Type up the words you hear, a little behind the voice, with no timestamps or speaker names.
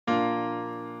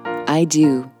I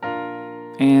do.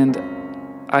 And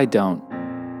I don't.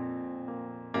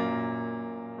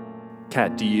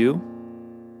 Kat, do you?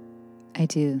 I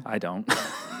do. I don't.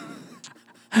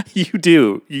 You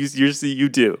do. You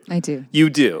do. I do. You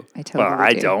do. I totally well,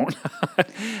 I do. don't.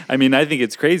 I mean, I think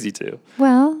it's crazy too.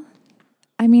 Well,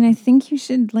 I mean, I think you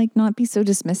should not be so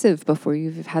dismissive before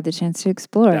you've had the chance to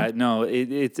explore. No,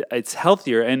 it's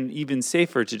healthier and even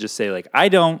safer to just say I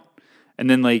don't, and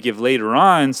then if later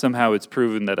on somehow it's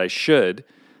proven that I should,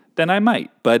 then I might.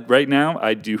 But right now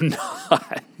I do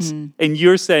not. And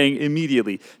you're saying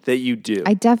immediately that you do.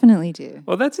 I definitely do.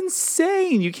 Well, that's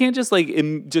insane. You can't just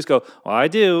just go, well, I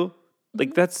do.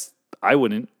 I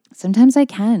wouldn't. Sometimes I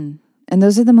can. And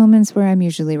those are the moments where I'm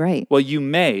usually right. Well, you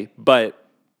may, but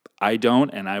I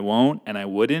don't, and I won't, and I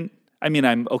wouldn't. I mean,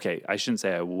 I'm okay. I shouldn't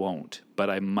say I won't,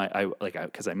 but I might.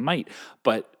 Because I might.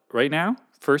 But right now,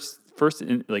 first,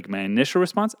 my initial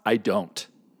response, I don't.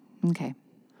 Okay.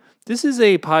 This is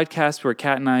a podcast where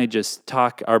Kat and I just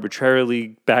talk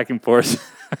arbitrarily back and forth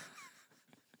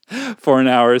for an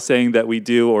hour, saying that we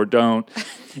do or don't,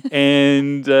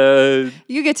 and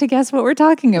you get to guess what we're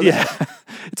talking about. Yeah,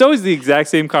 it's always the exact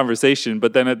same conversation.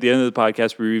 But then at the end of the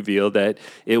podcast, we reveal that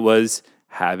it was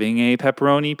having a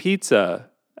pepperoni pizza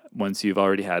once you've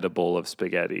already had a bowl of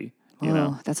spaghetti. You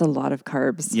know, that's a lot of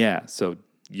carbs. Yeah, so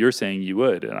you're saying you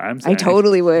would, and I'm saying I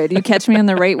totally would. You catch me on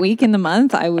the right week in the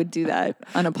month, I would do that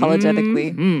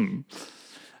unapologetically.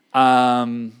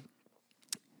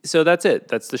 So that's it.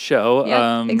 That's the show.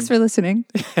 Yeah, thanks for listening.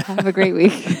 Have a great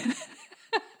week.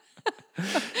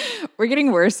 We're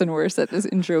getting worse and worse at this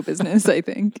intro business, I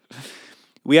think.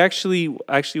 We actually,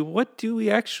 what do we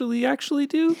actually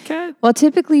do, Kat? Well,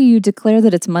 typically you declare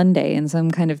that it's Monday in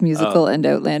some kind of musical and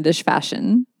outlandish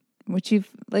fashion, which you've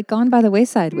gone by the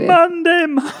wayside with. Monday.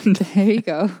 There you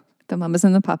go. The Mamas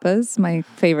and the Papas, my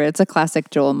favorite. It's a classic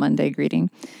Joel Monday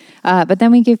greeting. But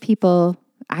then we give people,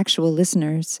 actual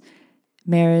listeners,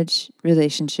 marriage,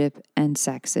 relationship, and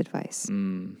sex advice.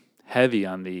 Heavy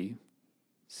on the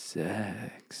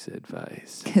sex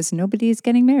advice. Because nobody's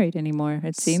getting married anymore,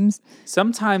 it seems.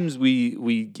 Sometimes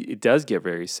it does get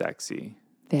very sexy.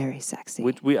 Very sexy.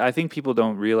 I think people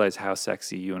don't realize how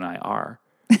sexy you and I are.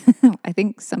 I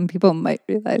think some people might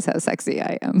realize how sexy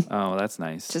I am. Oh, that's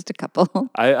nice. Just a couple.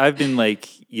 I've been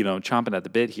chomping at the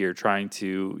bit here, trying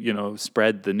to,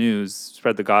 spread the news,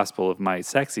 spread the gospel of my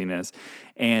sexiness.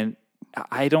 And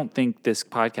I don't think this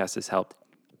podcast has helped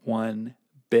one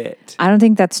bit. I don't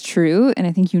think that's true. And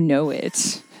I think you know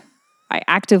it. I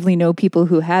actively know people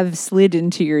who have slid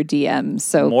into your DMs.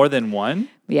 So more than one?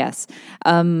 Yes.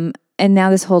 And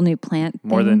now this whole new plant thing.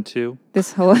 More than two?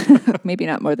 This whole, maybe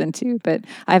not more than two, but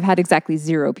I've had exactly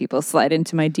 0 people slide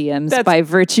into my DMs by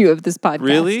virtue of this podcast.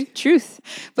 Really? Truth.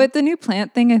 But the new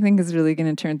plant thing, I think, is really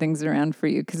going to turn things around for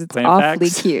you because it's Plant awfully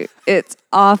facts? cute. It's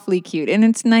awfully cute. And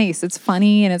it's nice. It's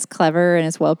funny and it's clever and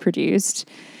it's well produced.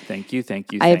 Thank you.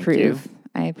 I approve.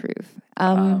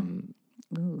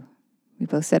 Ooh. We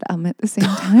both said at the same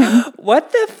time.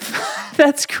 What the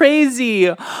That's crazy.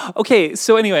 Okay,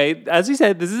 so anyway, as we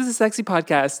said, this is a sexy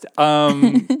podcast.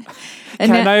 Kat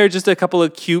and I are just a couple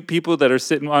of cute people that are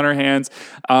sitting on our hands.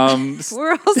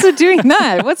 We're also doing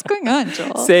that. What's going on,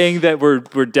 Joel? Saying that we're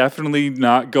definitely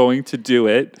not going to do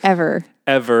it. Ever.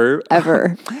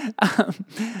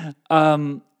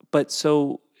 But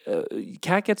so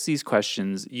Kat gets these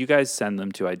questions. You guys send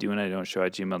them to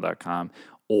idoandidon'tshow@gmail.com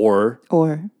or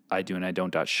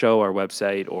idoandidon't.show, our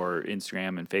website, or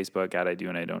Instagram and Facebook at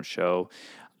idoandidon'tshow.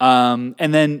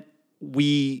 And then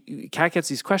Kat gets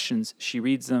these questions. She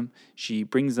reads them. She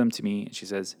brings them to me and she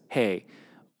says, hey,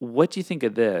 what do you think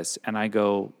of this? And I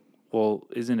go, well,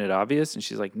 isn't it obvious? And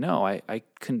she's like, no, I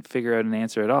couldn't figure out an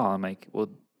answer at all. I'm like, well,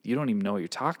 you don't even know what you're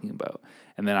talking about.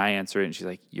 And then I answer it and she's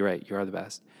like, you're right. You are the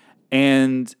best.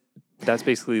 And that's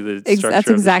basically the structure That's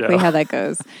exactly of the show. how that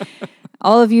goes.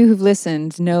 All of you who've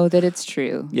listened know that it's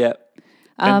true. Yeah.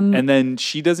 And then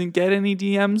she doesn't get any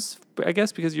DMs, I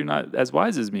guess, because you're not as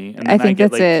wise as me. And then I think get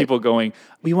that's it. People going,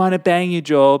 we want to bang you,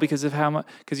 Joel, because of how much,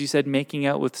 because you said making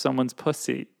out with someone's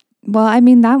pussy. Well, I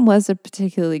mean, that was a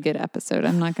particularly good episode.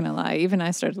 I'm not going to lie. Even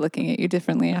I started looking at you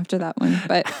differently after that one.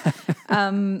 But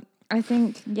I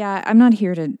think, I'm not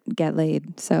here to get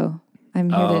laid. So I'm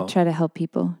here to try to help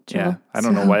people, Joel. Yeah. I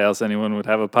don't know why else anyone would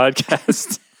have a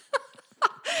podcast.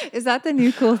 Is that the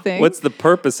new cool thing? What's the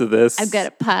purpose of this? I've got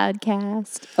a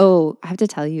podcast. Oh, I have to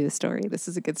tell you a story. This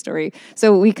is a good story.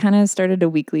 So we kind of started a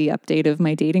weekly update of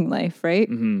my dating life, right?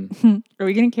 Mm-hmm. Are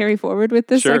we going to carry forward with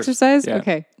this exercise? Yeah.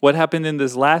 Okay. What happened in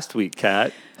this last week,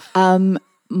 Kat?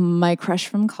 My crush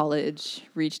from college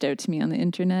reached out to me on the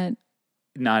internet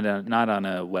Not on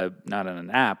an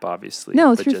app, obviously.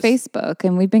 No, but through Facebook,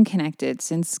 and we've been connected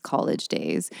since college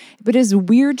days. But it's a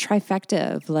weird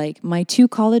trifecta of like my 2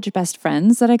 college best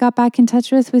friends that I got back in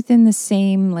touch with within the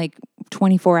same like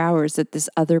 24 hours that this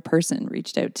other person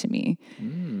reached out to me.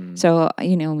 So,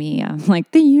 you know me, I'm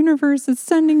like, the universe is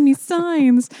sending me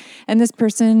signs. And this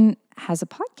person has a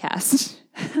podcast.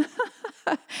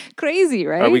 Crazy,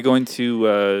 right? Are we going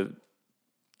to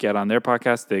get on their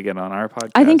podcast? They get on our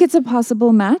podcast? I think it's a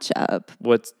possible matchup.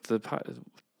 What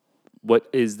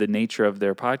is the nature of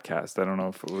their podcast? I don't know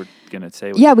if we're going to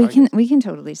say. Yeah, we can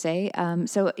totally say.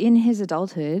 So in his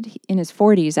adulthood, in his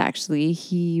 40s, actually,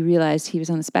 he realized he was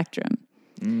on the spectrum.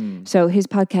 So his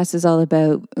podcast is all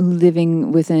about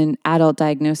living with an adult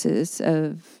diagnosis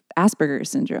of Asperger's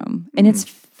syndrome. And it's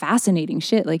fascinating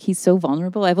shit. Like, he's so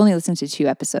vulnerable. I've only listened to 2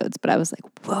 episodes, but I was like,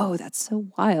 whoa, that's so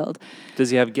wild. Does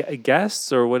he have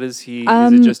guests, or what is he?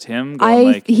 Is it just him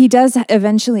going he does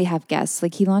eventually have guests.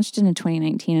 Like, he launched it in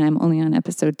 2019, and I'm only on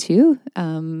episode 2.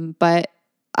 But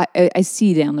I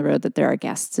see down the road that there are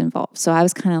guests involved. So I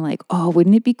was kind of like, oh,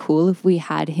 wouldn't it be cool if we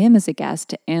had him as a guest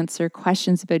to answer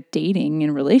questions about dating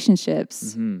and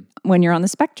relationships when you're on the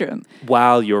spectrum?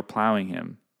 While you're plowing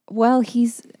him. Well,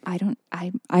 I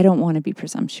don't want to be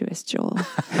presumptuous, Joel.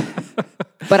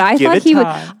 But I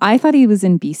thought he was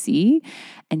in BC,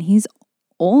 and he's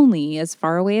only as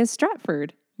far away as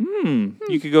Stratford.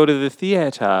 You could go to the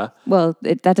theater. Well,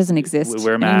 that doesn't exist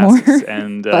wear anymore. Masks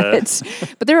and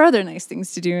but there are other nice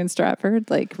things to do in Stratford,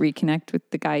 like reconnect with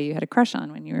the guy you had a crush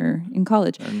on when you were in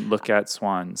college. And look at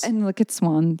swans.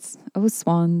 Oh,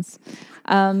 swans.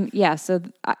 Yeah, so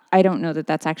I don't know that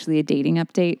that's actually a dating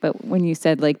update, but when you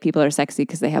said like people are sexy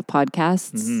because they have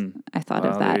podcasts, I thought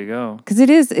of that. There you go. Because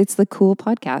it's the cool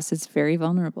podcast. It's very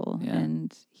vulnerable,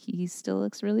 and he still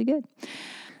looks really good.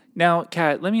 Now,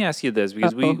 Kat, let me ask you this,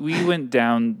 because we went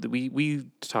down, we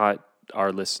taught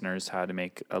our listeners how to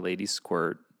make a lady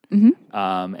squirt, and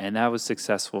that was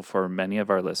successful for many of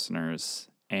our listeners,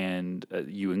 and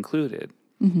you included.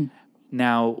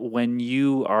 Now, when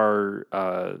you are,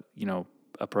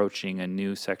 approaching a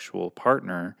new sexual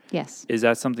partner, yes, is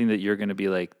that something that you're going to be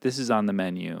like, this is on the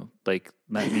menu? Like,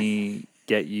 let me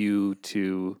get you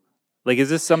to, like, is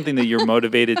this something that you're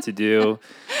motivated to do?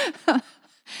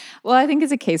 Well, I think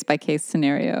it's a case-by-case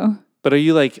scenario. But are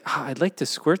you like, I'd like to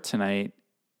squirt tonight?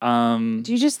 Do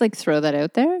you just like throw that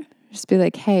out there? Just be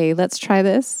like, hey, let's try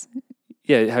this?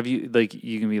 Yeah, have you, like,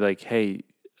 you can be like, hey,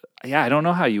 I don't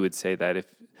know how you would say that. If,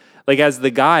 like, as the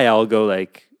guy, I'll go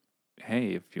like,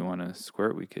 hey, if you want to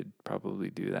squirt, we could probably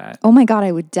do that. Oh my God,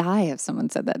 I would die if someone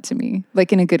said that to me,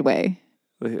 like in a good way.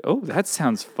 Like, oh, that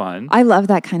sounds fun. I love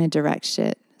that kind of direct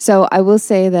shit. So I will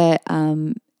say that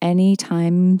any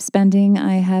time spending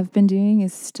I have been doing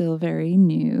is still very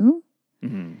new.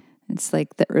 It's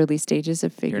like the early stages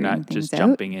of figuring things out. You're not just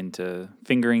jumping into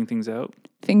fingering things out?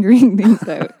 Fingering things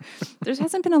out. There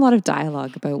hasn't been a lot of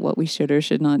dialogue about what we should or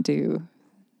should not do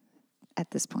at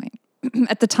this point.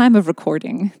 At the time of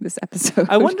recording this episode.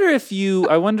 I wonder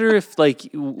if like,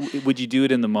 would you do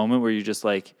it in the moment where you're just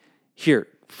like, here,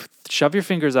 shove your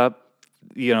fingers up,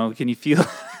 can you feel...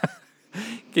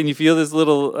 Can you feel this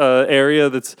little area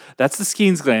that's the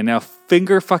Skeens gland? Now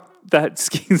finger fuck that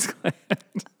Skeens gland.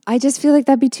 I just feel like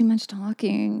that'd be too much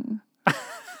talking.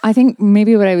 I think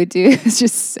maybe what I would do is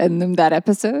just send them that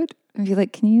episode and be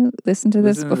like, can you listen to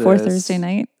this before Thursday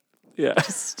night? Yeah.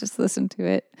 Just listen to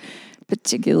it.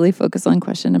 Particularly focus on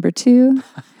question number 2.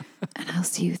 And I'll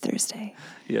see you Thursday.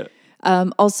 Yeah.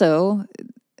 Also,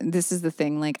 this is the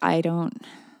thing. Like, I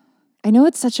know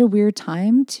it's such a weird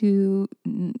time to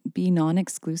be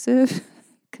non-exclusive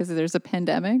because there's a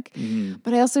pandemic,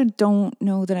 but I also don't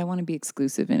know that I want to be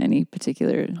exclusive in any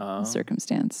particular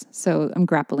circumstance. So I'm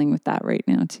grappling with that right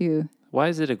now too. Why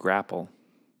is it a grapple?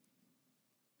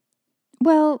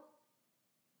 Well,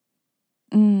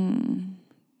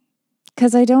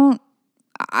 because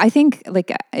I think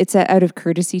like it's out of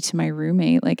courtesy to my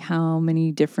roommate, like how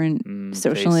many different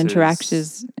social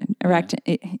interactions.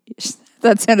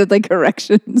 That sounded like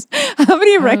erections. How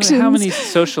many erections? How many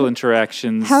social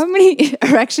interactions? How many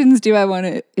erections do I want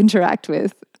to interact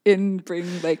with and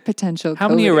bring like potential? How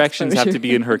many erections have to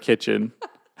be in her kitchen?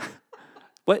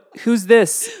 What? Who's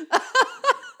this?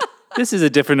 This is a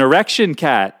different erection,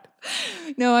 Kat.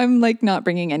 No, I'm like not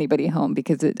bringing anybody home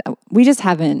because we just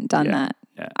haven't done that.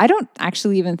 Yeah. I don't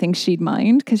actually even think she'd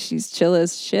mind because she's chill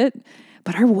as shit.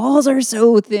 But our walls are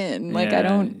so thin. Like I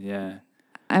don't. Yeah.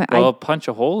 I'll punch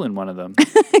a hole in one of them.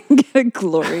 Get a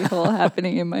glory hole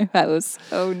happening in my house.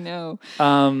 Oh no.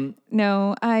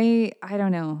 No, I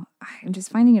don't know. I'm just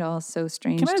finding it all so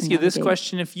strange. Can I ask you this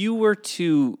question? If you were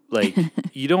to like,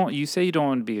 you say you don't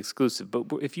want to be exclusive, but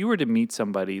if you were to meet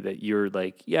somebody that you're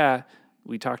like, yeah,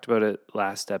 we talked about it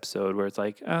last episode where it's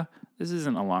like, this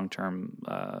isn't a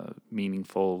long-term,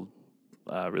 meaningful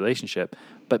relationship,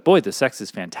 but boy, the sex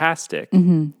is fantastic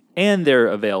and they're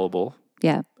available.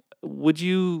 Yeah. Would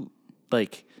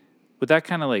that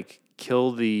kind of like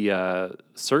kill the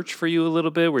search for you a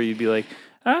little bit where you'd be like,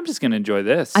 I'm just going to enjoy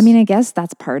this? I mean, I guess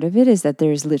that's part of it is that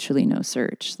there's literally no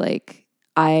search. Like,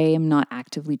 I am not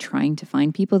actively trying to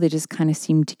find people. They just kind of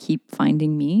seem to keep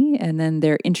finding me. And then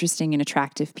they're interesting and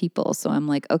attractive people. So I'm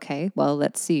like, okay, well,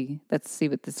 let's see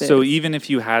what this is. So even if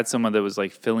you had someone that was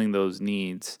like filling those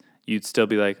needs, you'd still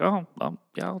be like, oh, well,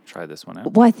 yeah, I'll try this one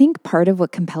out. Well, I think part of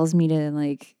what compels me to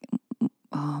like,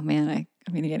 oh man,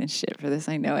 I'm going to get in shit for this.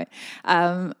 I know it.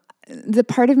 The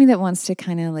part of me that wants to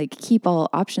kind of like keep all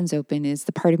options open is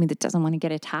the part of me that doesn't want to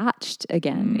get attached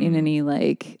again in any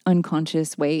like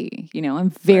unconscious way. You know, I'm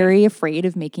very afraid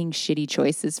of making shitty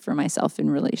choices for myself in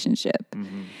relationship.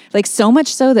 Mm-hmm. Like so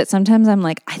much so that sometimes I'm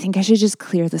like, I think I should just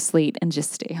clear the slate and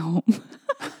just stay home.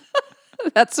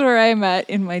 That's where I'm at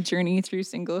in my journey through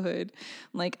singlehood.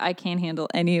 I'm like, I can't handle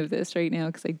any of this right now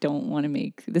because I don't want to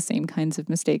make the same kinds of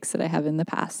mistakes that I have in the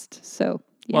past. So,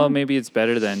 yeah. Well, maybe it's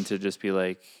better then to just be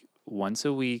like, once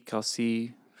a week I'll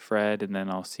see Fred and then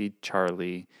I'll see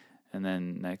Charlie and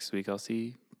then next week I'll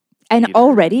see And Peter.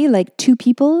 already like 2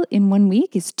 people in 1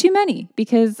 week is too many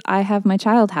because I have my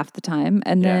child half the time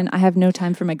and then I have no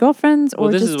time for my girlfriends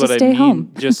or just to stay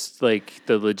home. Just like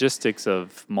the logistics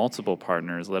of multiple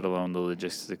partners, let alone the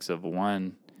logistics of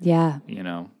one. Yeah. You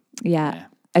know. Yeah.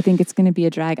 I think it's going to be a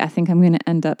drag. I think I'm going to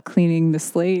end up cleaning the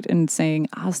slate and saying,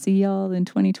 I'll see y'all in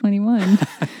 2021.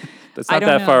 That's not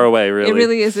that far away, really. It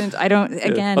really isn't. I don't,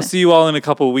 again. I'll see you all in a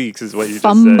couple of weeks is what you just said.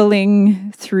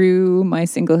 Fumbling through my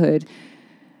singlehood.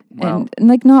 Wow. And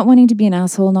like not wanting to be an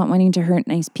asshole, not wanting to hurt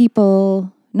nice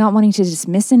people, not wanting to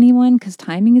dismiss anyone because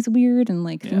timing is weird and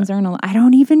like things aren't, I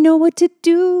don't even know what to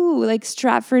do. Like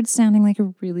Stratford's sounding like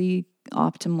a really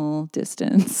optimal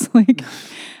distance, like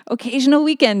occasional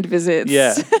weekend visits.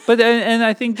 Yeah. But, and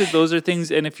I think that those are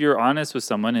things, and if you're honest with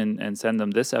someone and send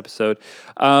them this episode,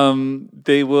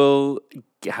 they will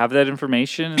have that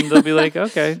information and they'll be like,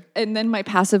 okay. And then my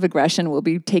passive aggression will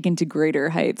be taken to greater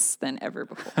heights than ever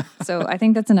before. So I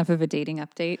think that's enough of a dating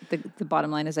update. The bottom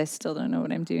line is I still don't know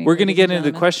what I'm doing. We're going to get into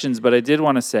the questions, but I did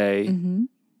want to say,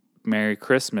 Merry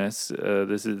Christmas.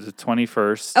 This is the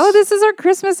 21st. Oh, this is our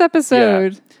Christmas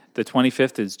episode. Yeah. The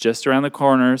 25th is just around the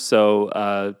corner. So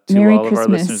to Merry all Christmas.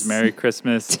 of our listeners, Merry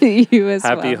Christmas. To you as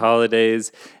well. Happy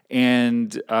holidays.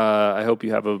 And I hope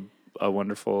you have a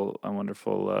wonderful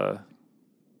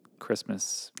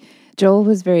Christmas. Joel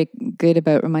was very good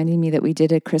about reminding me that we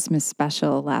did a Christmas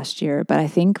special last year, but I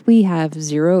think we have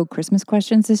 0 Christmas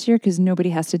questions this year because nobody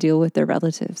has to deal with their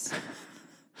relatives.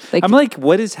 I'm like,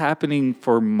 what is happening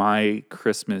for my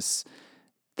Christmas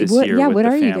this year with what the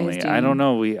are family? You guys doing? I don't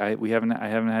know. I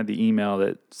haven't had the email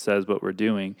that says what we're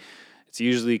doing. It's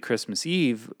usually Christmas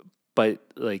Eve, but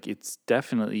like it's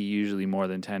definitely usually more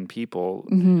than 10 people.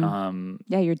 Mm-hmm.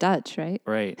 Yeah, you're Dutch, right?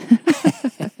 Right.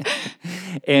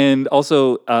 And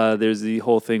also there's the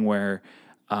whole thing where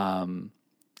right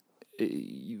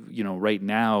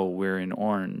now we're in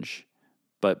orange,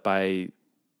 but by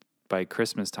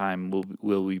Christmas time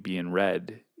will we be in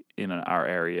red in our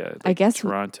area? Like I guess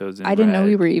Toronto's in I didn't red. know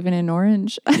we were even in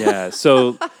orange. Yeah,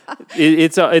 so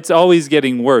it's always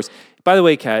getting worse. By the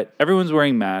way, Kat, everyone's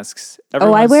wearing masks.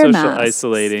 Everyone's I wear social masks.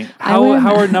 isolating.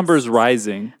 How are numbers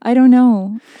rising? I don't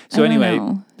know. So anyway,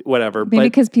 whatever. Maybe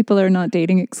because people are not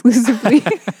dating exclusively.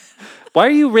 Why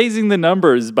are you raising the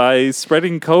numbers by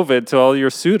spreading COVID to all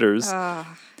your suitors?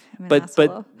 But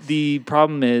the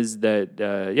problem is that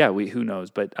who knows?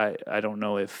 But I don't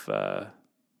know if I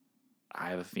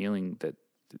have a feeling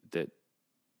that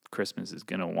Christmas is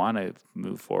going to want to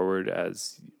move forward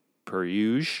as per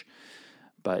usual.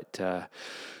 But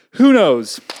who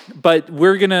knows? But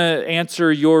we're going to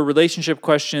answer your relationship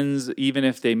questions, even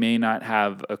if they may not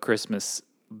have a Christmas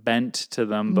bent to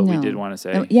them. But we did want to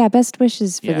say... best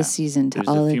wishes for the season to all of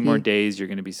you. There's a few more days you're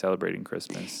going to be celebrating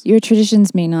Christmas. Your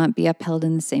traditions may not be upheld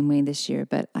in the same way this year,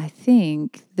 but I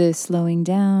think the slowing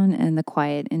down and the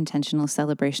quiet, intentional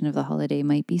celebration of the holiday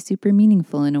might be super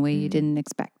meaningful in a way you didn't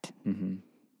expect. Mm-hmm.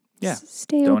 Yeah.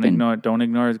 Stay open. Don't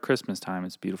ignore the Christmas time.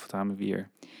 It's a beautiful time of year.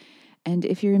 And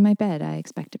if you're in my bed, I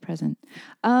expect a present.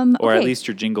 Or at least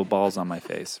your jingle balls on my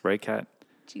face. Right, Kat?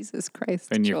 Jesus Christ.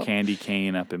 And your candy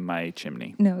cane up in my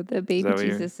chimney. No, the baby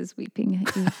Jesus is weeping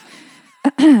at you.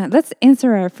 Let's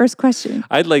answer our first question.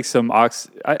 I'd like some ox.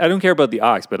 I don't care about the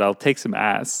ox, but I'll take some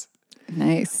ass.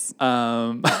 Nice.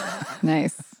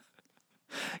 Nice.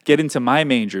 Get into my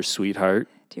manger, sweetheart.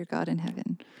 Dear God in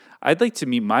heaven. I'd like to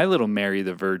meet my little Mary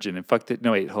the Virgin and fuck it.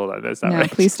 No, wait, hold on. That's not right.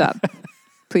 No, please stop.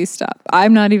 Please stop.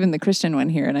 I'm not even the Christian one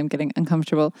here and I'm getting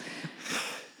uncomfortable.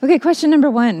 Okay, question number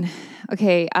 1.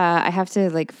 Okay, I have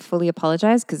to fully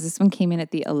apologize because this one came in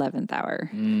at the 11th hour.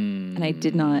 And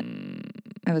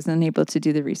I was unable to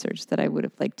do the research that I would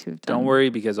have liked to have done. Don't worry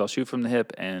because I'll shoot from the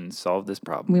hip and solve this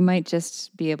problem. We might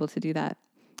just be able to do that.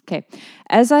 Okay,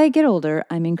 as I get older,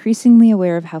 I'm increasingly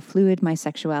aware of how fluid my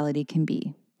sexuality can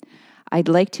be. I'd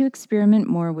like to experiment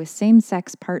more with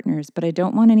same-sex partners, but I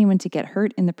don't want anyone to get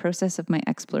hurt in the process of my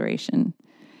exploration.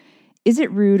 Is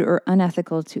it rude or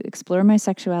unethical to explore my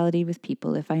sexuality with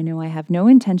people if I know I have no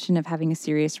intention of having a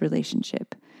serious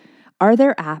relationship? Are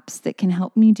there apps that can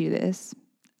help me do this?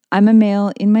 I'm a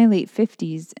male in my late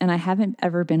 50s, and I haven't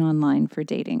ever been online for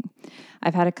dating.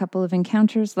 I've had a couple of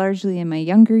encounters largely in my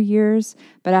younger years,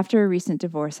 but after a recent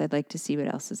divorce, I'd like to see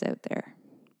what else is out there.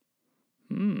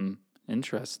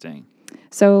 Interesting.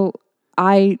 So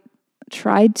I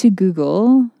tried to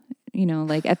Google,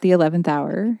 at the 11th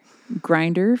hour,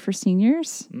 Grindr for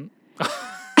seniors.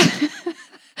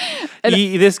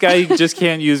 This guy just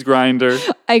can't use Grindr.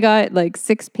 I got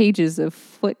 6 pages of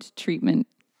foot treatment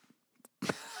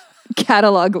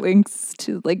catalog links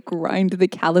to grind the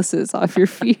calluses off your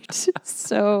feet.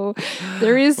 So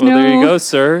there is there you go,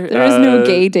 sir. There is no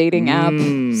gay dating app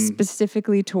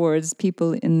specifically towards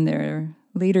people in their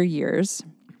later years.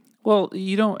 Well,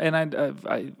 you don't, and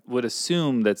I would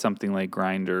assume that something like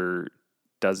Grindr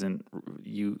doesn't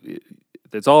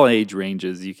it's all age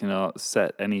ranges. You can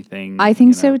set anything. I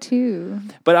think so too.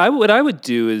 But what I would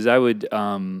do is I would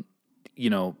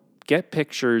get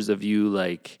pictures of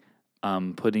you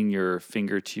putting your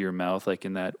finger to your mouth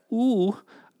in that ooh,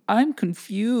 I'm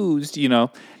confused,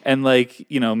 and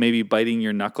maybe biting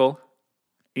your knuckle.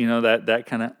 That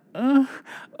kind of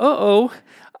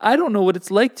I don't know what it's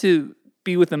like to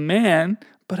be with a man,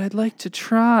 but I'd like to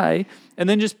try. And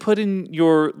then just put in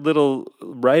your little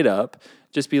write-up,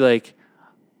 just be like,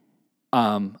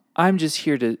 I'm just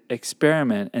here to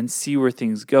experiment and see where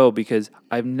things go because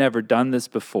I've never done this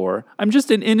before. I'm just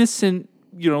an innocent,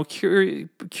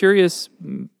 curious,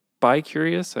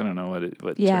 bi-curious. I don't know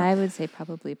what. Yeah, I would say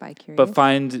probably bi-curious. But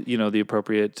find, the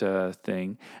appropriate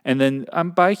thing. And then I'm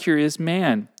bi-curious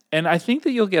man. And I think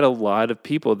that you'll get a lot of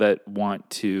people that want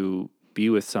to be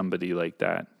with somebody like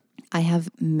that. I have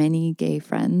many gay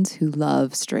friends who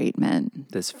love straight men.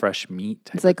 This fresh meat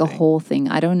type It's a whole thing.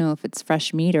 I don't know if it's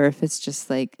fresh meat or if it's just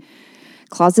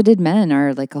closeted men are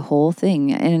a whole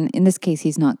thing. And in this case,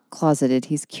 he's not closeted.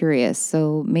 He's curious.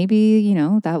 So maybe,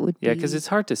 that would be... Yeah, because it's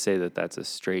hard to say that that's a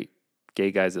straight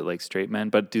gay guys that like straight men.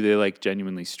 But do they like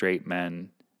genuinely straight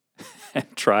men and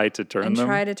try to turn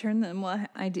them? Well,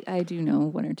 I do know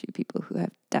 1 or 2 people who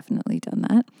have definitely done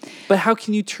that. But how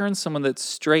can you turn someone that's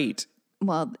straight?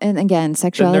 Well, and again,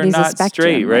 sexuality is a spectrum,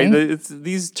 straight, right? Right?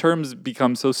 These terms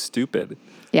become so stupid.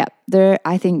 Yeah,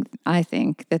 I think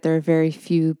that there are very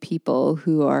few people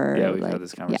who are. Yeah, we've had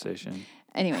this conversation. Yeah.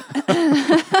 Anyway,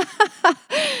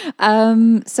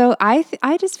 so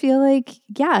I just feel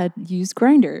use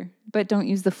Grindr, but don't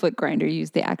use the foot grinder.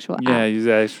 Use the actual app. Yeah, use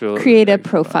the actual. Create a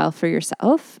profile for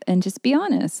yourself and just be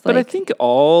honest. But I think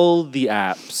all the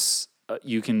apps.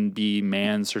 You can be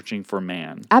man searching for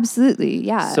man. Absolutely,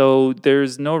 yeah. So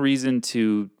there's no reason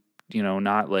to,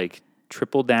 not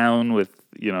triple down with,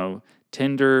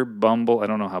 Tinder, Bumble. I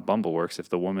don't know how Bumble works if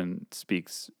the woman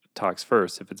talks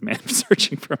first, if it's man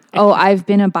searching for man. Oh, I've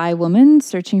been a bi woman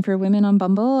searching for women on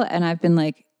Bumble, and I've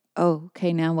been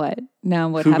okay, now what? Now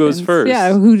what who happens? Who goes first?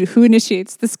 Yeah, who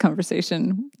initiates this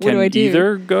conversation? What do I do? Can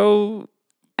either go?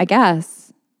 I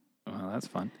guess. Well, that's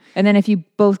fun. And then if you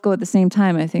both go at the same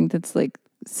time, I think that's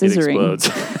scissoring. It explodes.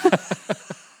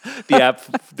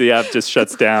 the app just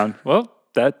shuts down. Well,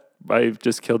 I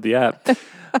just killed the app.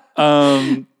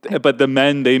 But the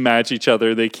men, they match each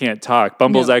other. They can't talk.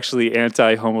 Bumble's actually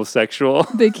anti-homosexual.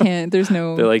 They can't. There's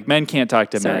no. They're men can't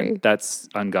talk to men. That's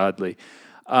ungodly.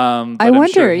 I wonder.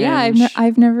 Sure Hinge,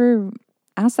 I've never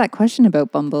asked that question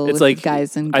about Bumble. It's with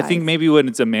guys and guys. I think maybe when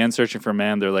it's a man searching for a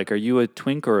man, they're are you a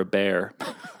twink or a bear?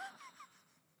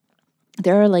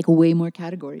 There are way more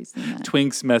categories than that.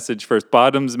 Twinks message first.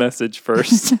 Bottoms message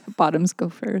first. Bottoms go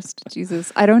first.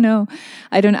 Jesus. I don't know.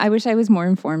 I wish I was more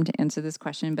informed to answer this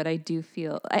question, but I do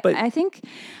feel I think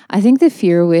the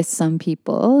fear with some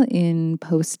people in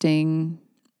posting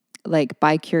like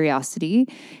by curiosity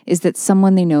is that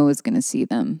someone they know is going to see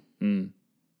them.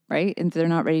 Right? And they're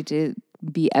not ready to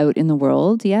be out in the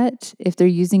world yet. If they're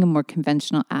using a more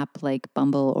conventional app like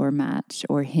Bumble or Match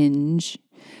or Hinge,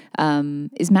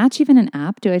 is Match even an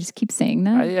app? Do I just keep saying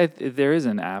that? There is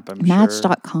an app, I'm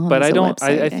Match.com. sure. But I don't,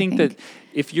 website, I think that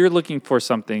if you're looking for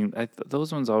something,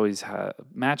 those ones always have,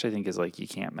 Match I think is like you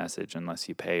can't message unless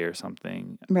you pay or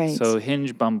something. Right. So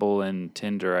Hinge, Bumble, and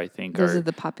Tinder I think those are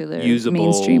the popular usable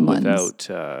mainstream without,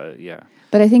 ones. yeah.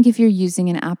 But I think if you're using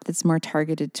an app that's more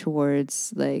targeted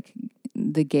towards like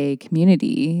the gay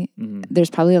community, there's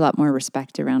probably a lot more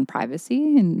respect around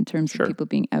privacy in terms of people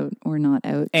being out or not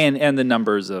out. And the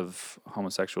numbers of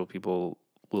homosexual people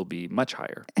will be much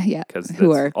higher. Yeah. Because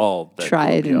who are all that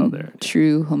tried will be and there.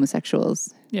 True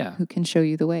homosexuals. Yeah. Who can show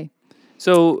you the way.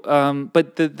 So,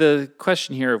 but the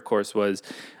question here, of course, was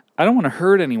I don't want to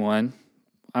hurt anyone.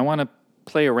 I want to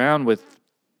play around with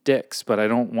dicks, but I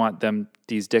don't want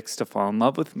these dicks to fall in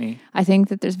love with me. I think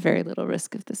that there's very little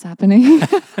risk of this happening.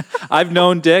 I've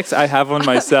known dicks. I have one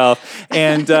myself.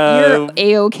 And you're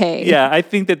A-okay. Yeah, I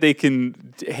think that they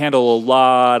can handle a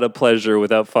lot of pleasure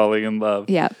without falling in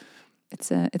love. Yeah. It's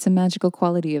a magical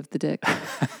quality of the dick.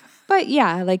 But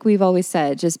yeah, like we've always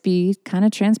said, just be kind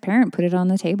of transparent, put it on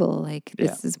the table. Like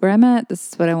this is where I'm at,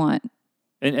 this is what I want.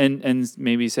 And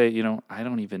maybe say, I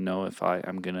don't even know if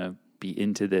I'm going to be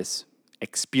into this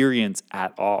experience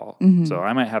at all. So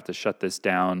I might have to shut this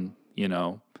down,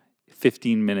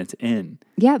 15 minutes in.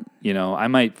 Yep. I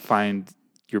might find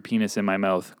your penis in my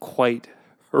mouth quite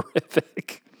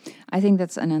horrific. I think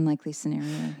that's an unlikely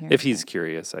scenario here. If he's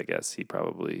curious, I guess he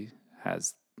probably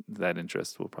has that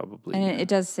interest. Will probably. And it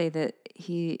does say that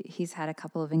he's had a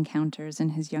couple of encounters in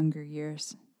his younger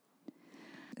years.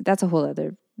 That's a whole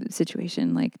other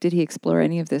situation. Like, did he explore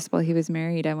any of this while he was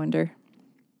married? I wonder.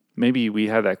 Maybe we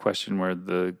had that question where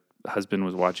the husband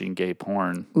was watching gay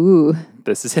porn. Ooh.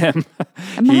 This is him.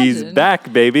 Imagine. He's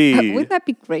back, baby. Wouldn't that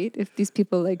be great if these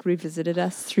people like revisited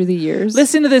us through the years?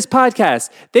 Listen to this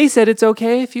podcast. They said it's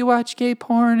okay if you watch gay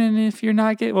porn, and if you're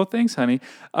not gay, well, thanks, honey.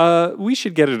 We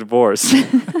should get a divorce.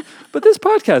 But this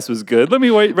podcast was good. Let me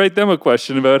write them a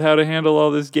question about how to handle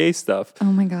all this gay stuff. Oh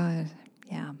my God.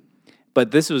 Yeah.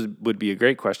 But this would be a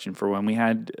great question for when we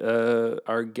had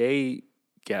our gay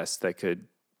guest that could.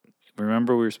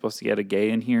 Remember, we were supposed to get a gay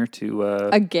in here to...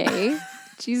 A gay?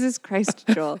 Jesus Christ,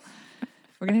 Joel.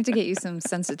 We're going to have to get you some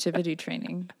sensitivity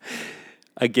training.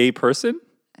 A gay person?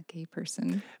 A gay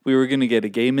person. We were going to get a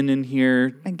gay man in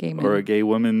here. A gay man. Or a gay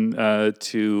woman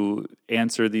to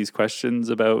answer these questions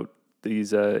about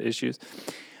these issues.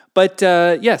 But,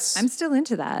 yes. I'm still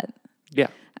into that. Yeah.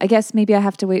 I guess maybe I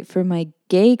have to wait for my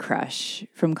gay crush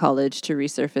from college to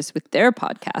resurface with their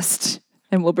podcast.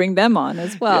 And we'll bring them on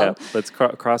as well. Yeah, let's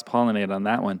cross-pollinate on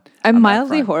that one. I'm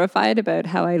mildly horrified about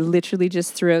how I literally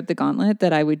just threw out the gauntlet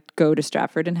that I would go to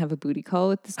Stratford and have a booty call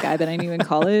with this guy that I knew in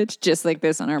college, just like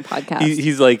this on our podcast.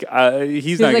 He's like,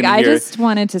 he's not going to hear. I just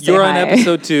wanted to say You're hi. on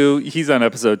episode 2. He's on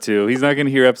episode 2. He's not going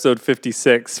to hear episode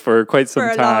 56 for quite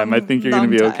some time. I think you're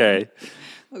going to be okay.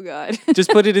 Oh, God. Just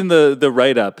put it in the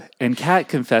write-up. And Kat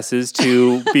confesses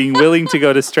to being willing to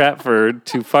go to Stratford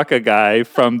to fuck a guy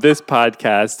from this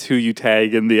podcast who you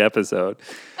tag in the episode.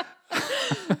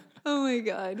 Oh, my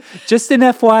God. Just an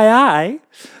FYI.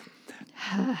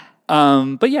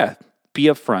 But yeah, be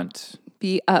upfront.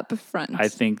 Be upfront. I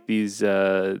think these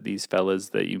fellas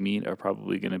that you meet are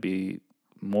probably going to be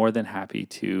more than happy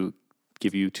to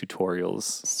give you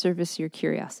tutorials. Service your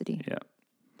curiosity. Yeah.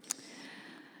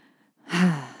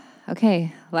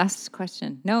 Okay, last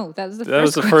question. No, that was the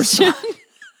first one.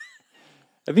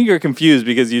 I think you're confused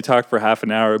because you talked for half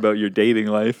an hour about your dating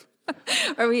life.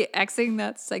 Are we Xing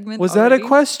that segment? Was already? that a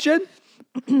question?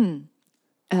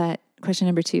 Question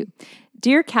number 2.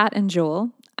 Dear Kat and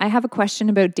Joel, I have a question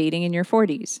about dating in your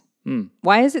 40s.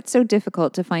 Why is it so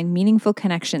difficult to find meaningful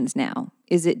connections now?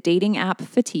 Is it dating app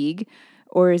fatigue,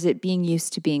 or is it being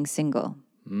used to being single?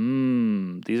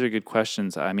 These are good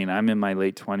questions. I mean, I'm in my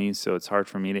late 20s, so it's hard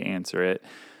for me to answer it.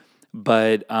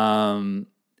 But, man.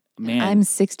 I'm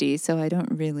 60, so I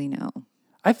don't really know.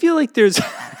 I feel like there's...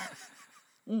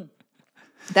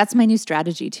 That's my new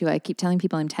strategy, too. I keep telling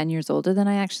people I'm 10 years older than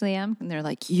I actually am, and they're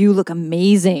like, you look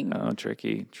amazing. Oh,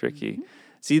 tricky.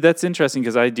 See, that's interesting,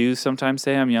 because I do sometimes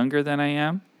say I'm younger than I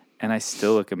am, and I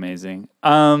still look amazing.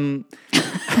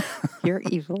 You're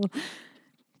evil.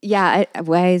 Yeah,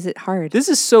 why is it hard? This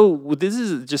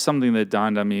is just something that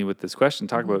dawned on me with this question.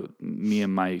 Talk about me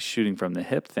and my shooting from the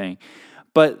hip thing.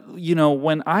 But,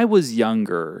 when I was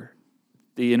younger,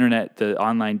 the internet, the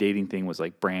online dating thing was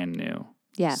like brand new.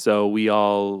 Yeah. So we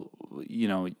all,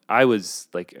 I was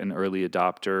like an early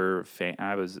adopter fan.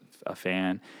 I was a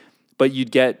fan. but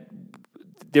I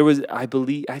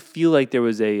feel like there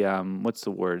was a, what's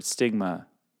the word? Stigma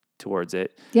towards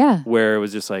it. Yeah. Where it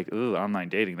was just like, ooh, online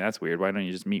dating, that's weird. Why don't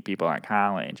you just meet people at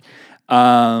college?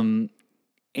 And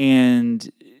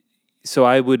so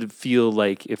I would feel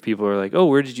like if people are like, oh,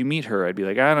 where did you meet her? I'd be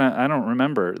like, I don't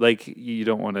remember. Like, you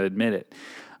don't want to admit it.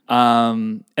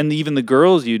 And even the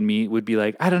girls you'd meet would be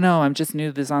like, I don't know, I'm just new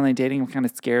to this online dating. I'm kind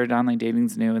of scared. Online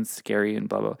dating's new and scary and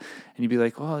blah, blah. And you'd be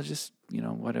like, well, just,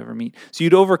 whatever, meet. So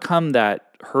you'd overcome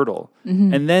that hurdle.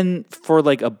 Mm-hmm. And then for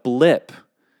like a blip,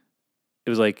 it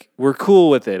was like, we're cool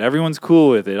with it. Everyone's cool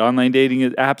with it. Online dating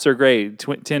apps are great.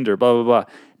 Tinder, blah, blah, blah.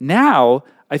 Now,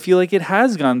 I feel like it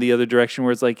has gone the other direction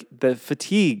where it's like the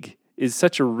fatigue is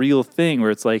such a real thing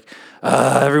where it's like,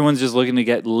 everyone's just looking to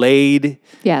get laid.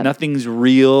 Yeah. Nothing's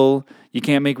real. You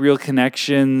can't make real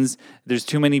connections. There's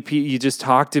too many people. You just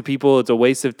talk to people. It's a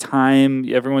waste of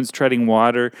time. Everyone's treading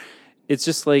water. It's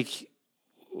just like,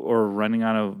 or running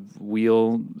on a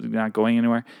wheel, not going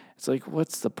anywhere. It's like,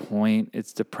 what's the point?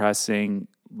 It's depressing.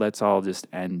 Let's all just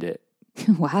end it.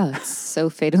 Wow, it's so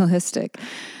fatalistic.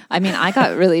 I mean, I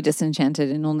got really disenchanted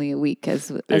in only a week,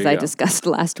 as I discussed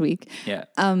last week. Yeah.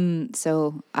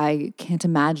 So I can't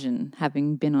imagine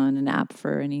having been on an app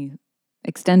for any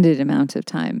extended amount of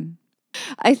time.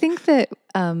 I think that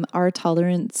our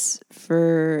tolerance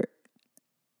for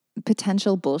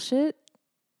potential bullshit,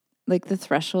 like the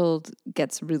threshold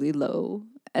gets really low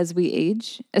as we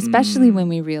age, especially when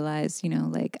we realize,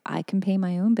 like I can pay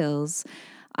my own bills.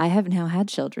 I have now had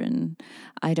children.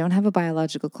 I don't have a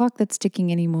biological clock that's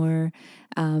ticking anymore.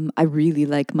 I really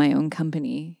like my own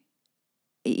company.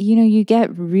 You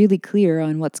get really clear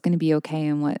on what's going to be okay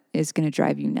and what is going to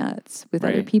drive you nuts with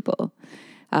other people.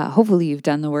 Hopefully you've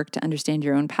done the work to understand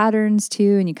your own patterns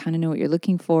too, and you kind of know what you're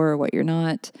looking for or what you're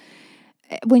not.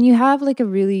 When you have like a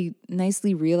really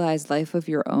nicely realized life of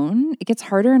your own, it gets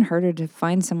harder and harder to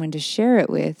find someone to share it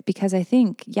with because I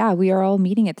think, we are all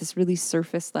meeting at this really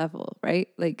surface level, right?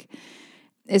 Like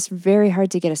it's very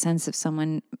hard to get a sense of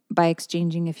someone by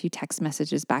exchanging a few text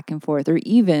messages back and forth or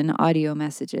even audio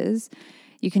messages.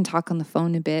 You can talk on the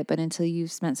phone a bit, but until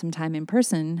you've spent some time in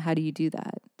person, how do you do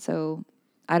that? So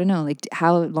I don't know, like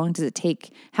how long does it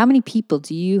take? How many people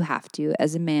do you have to,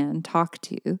 as a man, talk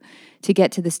to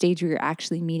get to the stage where you're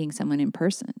actually meeting someone in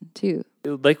person too?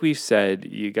 Like we've said,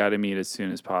 you got to meet as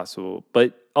soon as possible.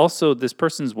 But also this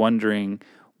person's wondering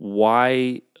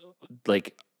why,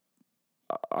 like,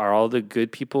 are all the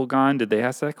good people gone? Did they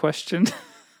ask that question?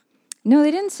 No,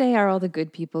 they didn't say, are all the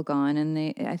good people gone?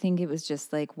 And I think it was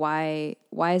just like, why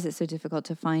is it so difficult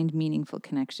to find meaningful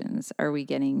connections? Are we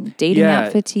getting dating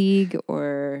app fatigue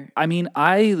or? I mean,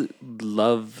 I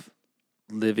love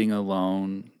living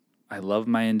alone. I love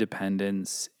my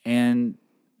independence. And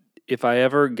if I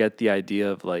ever get the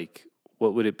idea of like,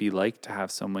 what would it be like to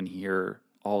have someone here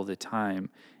all the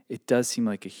time? It does seem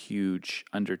like a huge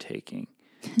undertaking.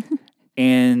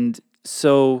 And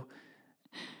so,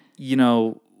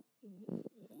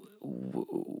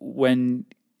 when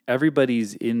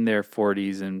everybody's in their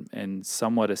 40s and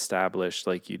somewhat established,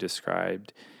 like you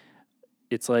described,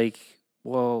 it's like,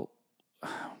 well,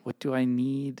 what do I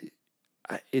need?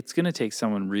 It's going to take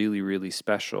someone really, really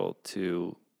special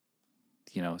to,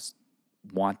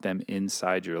 want them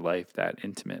inside your life that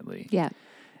intimately. Yeah.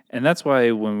 And that's why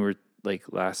when we're like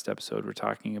last episode, we're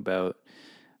talking about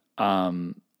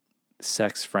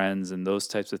sex friends and those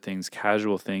types of things,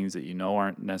 casual things that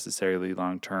aren't necessarily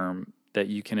long-term, that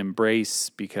you can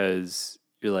embrace because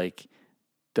you're like,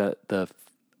 the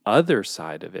other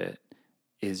side of it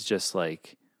is just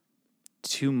like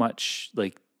too much.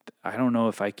 Like, I don't know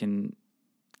if I can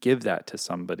give that to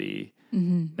somebody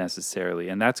necessarily.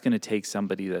 And that's going to take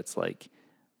somebody that's like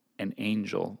an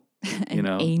angel,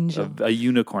 angel. A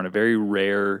unicorn, a very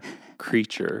rare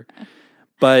creature.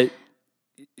 But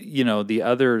the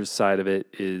other side of it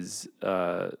is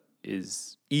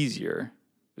easier.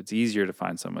 It's easier to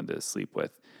find someone to sleep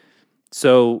with.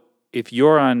 So if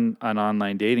you're on an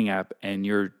online dating app and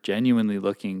you're genuinely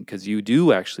looking, because you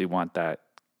do actually want that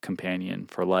companion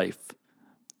for life,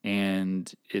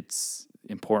 and it's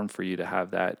important for you to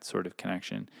have that sort of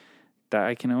connection, that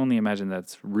I can only imagine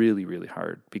that's really, really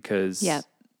hard because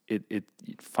it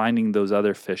finding those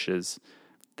other fishes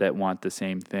that want the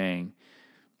same thing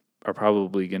are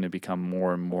probably going to become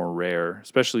more and more rare,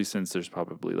 especially since there's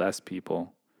probably less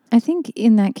people. I think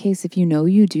in that case, if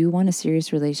you do want a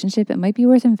serious relationship, it might be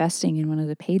worth investing in one of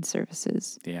the paid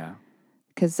services. Yeah.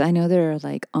 Because I know there are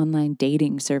like online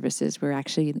dating services where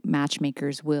actually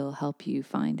matchmakers will help you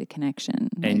find a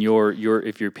connection. And you're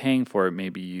if you're paying for it,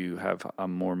 maybe you have a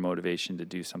more motivation to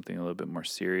do something a little bit more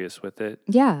serious with it.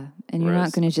 Yeah. And you're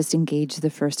not going to just engage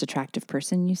the first attractive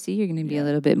person you see. You're going to be a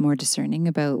little bit more discerning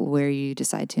about where you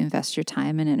decide to invest your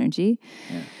time and energy.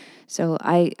 Yeah. So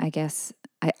I guess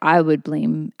I would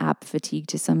blame app fatigue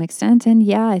to some extent. And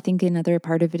yeah, I think another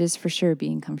part of it is for sure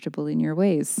being comfortable in your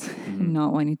ways and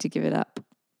not wanting to give it up.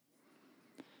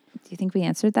 Do you think we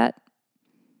answered that?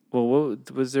 Well,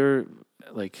 what was there,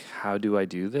 like, how do I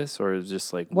do this? Or is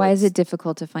just like, why is it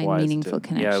difficult to find meaningful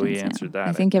connections? Yeah, we answered that.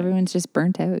 I think everyone's just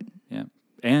burnt out. Yeah.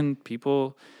 And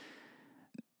people,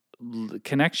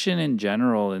 connection in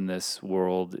general in this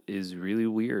world is really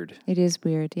weird. It is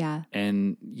weird, yeah.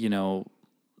 And,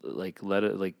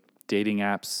 like dating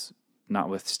apps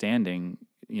notwithstanding,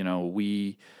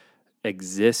 we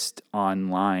exist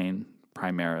online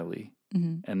primarily.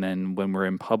 Mm-hmm. And then when we're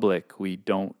in public, we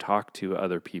don't talk to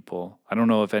other people. I don't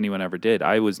know if anyone ever did.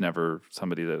 I was never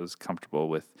somebody that was comfortable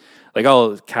with, like,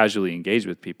 I'll casually engage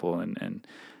with people and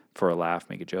for a laugh,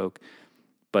 make a joke.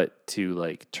 But to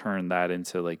like turn that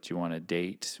into like, do you want to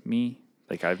date me?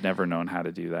 Like, I've never known how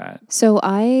to do that. So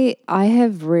I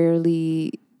have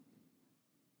rarely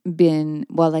been,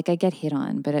 I get hit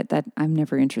on, but that I'm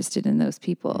never interested in those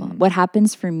people. Mm-hmm. What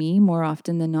happens for me more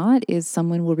often than not is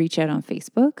someone will reach out on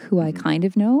Facebook who I kind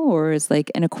of know, or is like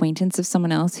an acquaintance of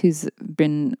someone else who's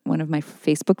been one of my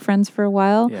Facebook friends for a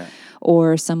while. Yeah.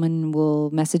 Or someone will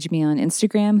message me on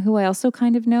Instagram who I also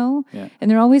kind of know. Yeah.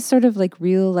 And they're always sort of like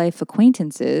real life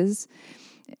acquaintances.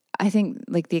 I think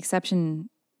like the exception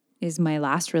is my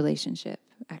last relationship.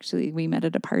 Actually, we met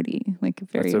at a party, like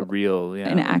that's a real,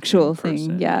 an actual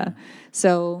thing. Yeah.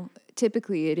 So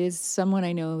typically it is someone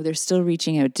I know, they're still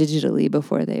reaching out digitally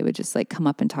before they would just like come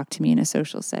up and talk to me in a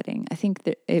social setting. I think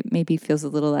that it maybe feels a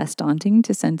little less daunting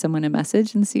to send someone a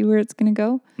message and see where it's going to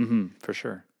go. Mm-hmm, for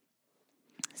sure.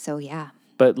 So, yeah.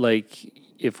 But like,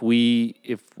 if we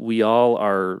all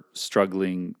are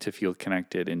struggling to feel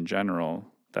connected in general,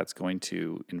 that's going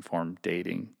to inform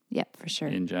dating. Yeah, for sure.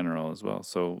 In general as well.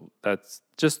 So that's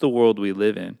just the world we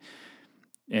live in.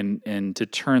 And to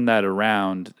turn that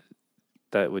around,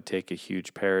 that would take a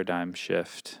huge paradigm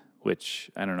shift, which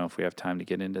I don't know if we have time to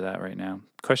get into that right now.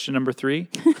 Question number 3.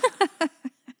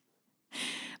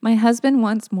 My husband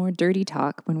wants more dirty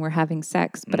talk when we're having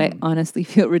sex, but I honestly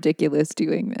feel ridiculous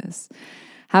doing this.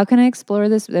 How can I explore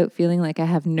this without feeling like I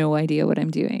have no idea what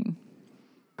I'm doing?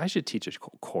 I should teach a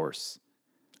course.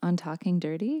 On talking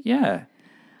dirty? Yeah.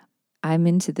 I'm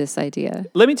into this idea.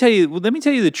 Let me tell you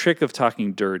the trick of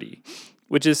talking dirty,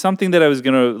 which is something that I was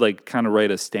going to like kind of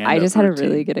write a stand-up I just had routine. A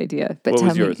really good idea. But what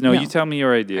was yours? No, you tell me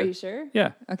your idea. Are you sure?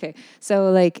 Yeah. Okay. So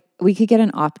like we could get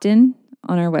an opt-in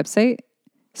on our website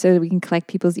so that we can collect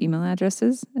people's email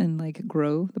addresses and like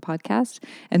grow the podcast.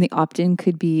 And the opt-in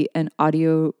could be an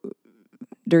audio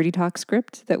dirty talk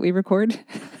script that we record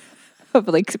of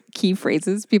like key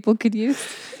phrases people could use.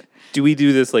 Do we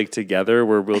do this like together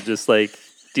where we'll just like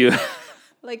do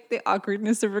like the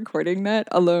awkwardness of recording that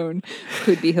alone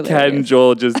could be hilarious. Kat and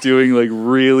Joel just doing like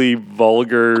really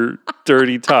vulgar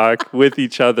dirty talk with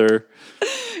each other.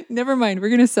 Never mind, we're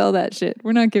gonna sell that shit.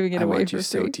 We're not giving it away. I want you free.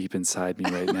 So deep inside me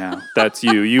right now. That's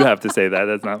you. You have to say that.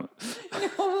 That's not. No,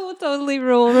 we'll totally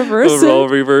roll reverse. We'll roll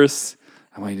reverse.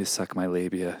 I want you to suck my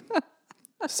labia.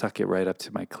 Suck it right up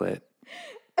to my clit.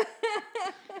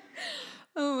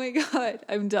 Oh my God,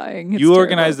 I'm dying. You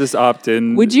organize this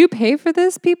opt-in. Would you pay for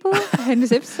this, people? And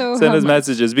if so, send us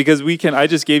messages because we can. I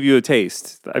just gave you a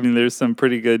taste. I mean, there's some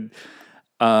pretty good.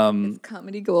 It's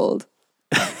comedy gold.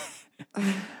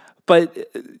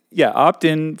 But yeah,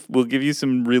 opt-in will give you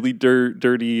some really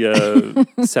dirty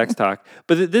sex talk.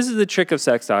 But this is the trick of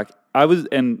sex talk. I was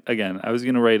going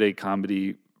to write a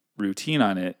comedy routine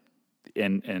on it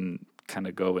and kind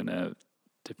of go in a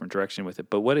different direction with it.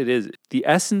 But what it is, the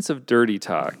essence of dirty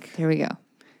talk. Here we go.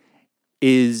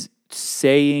 Is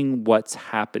saying what's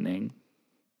happening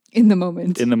in the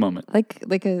moment.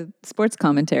 Like a sports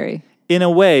commentary. In a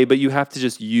way, but you have to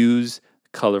just use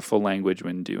colorful language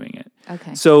when doing it.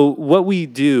 Okay. So what we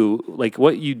do, like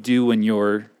what you do when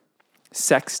you're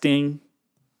sexting,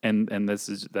 and that's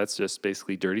just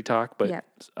basically dirty talk, but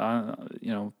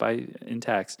in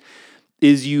text,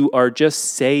 is you are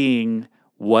just saying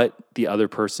what the other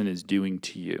person is doing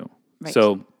to you. Right.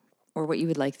 So, or what you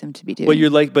would like them to be doing. What you're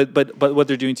like, but what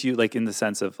they're doing to you, like in the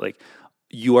sense of like,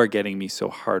 you are getting me so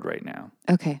hard right now.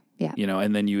 Okay. Yeah.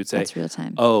 And then you would say, that's real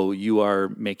time. Oh, you are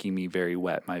making me very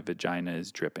wet. My vagina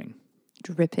is dripping.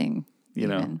 Dripping.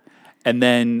 And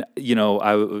then,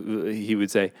 he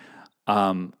would say,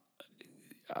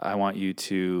 I want you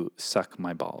to suck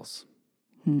my balls,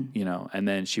 you know, and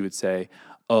then she would say,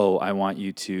 oh, I want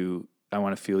to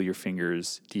feel your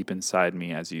fingers deep inside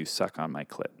me as you suck on my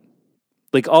clit.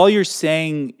 Like all you're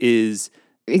saying is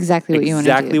exactly what you want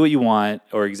to do. Exactly what you want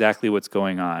or exactly what's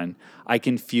going on. I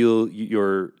can feel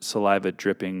your saliva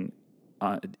dripping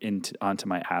onto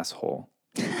my asshole.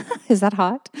 Is that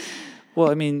hot? Well,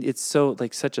 I mean, it's so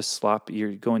like such a sloppy.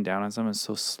 You're going down on someone, it's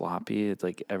so sloppy. It's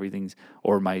like everything's,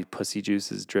 or my pussy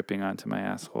juice is dripping onto my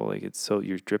asshole. Like it's so,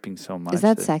 you're dripping so much. Is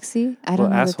that sexy? I don't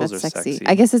know that that's sexy. Sexy.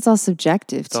 I guess it's all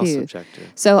subjective too. All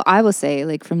subjective. So I will say,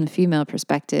 like from the female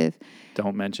perspective,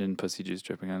 don't mention pussy juice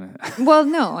dripping on it. Well,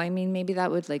 no, I mean maybe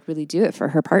that would like really do it for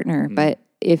her partner, but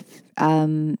if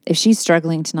she's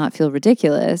struggling to not feel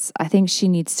ridiculous, I think she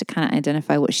needs to kind of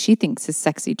identify what she thinks is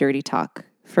sexy, dirty talk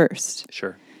first.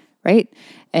 Sure. Right?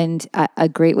 And a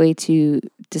great way to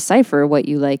decipher what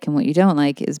you like and what you don't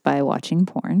like is by watching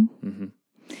porn. Mm-hmm.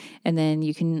 And then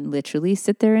you can literally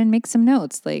sit there and make some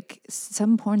notes. Like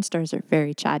some porn stars are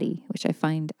very chatty, which I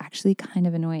find actually kind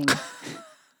of annoying.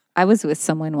 I was with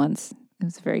someone once. It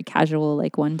was a very casual,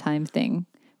 like one-time thing,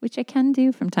 which I can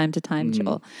do from time to time,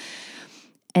 Joel.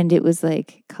 And it was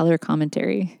like color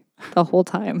commentary the whole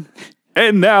time.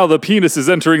 And now the penis is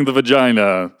entering the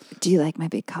vagina. Do you like my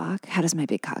big cock? How does my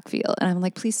big cock feel? And I'm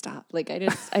like, please stop. Like, I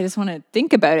just want to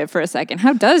think about it for a second.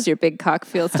 How does your big cock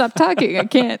feel? Stop talking. I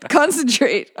can't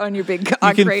concentrate on your big cock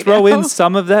right now. You can throw in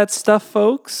some of that stuff,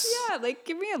 folks. Yeah, like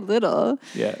give me a little.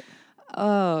 Yeah.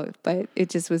 Oh, but it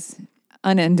just was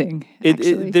unending.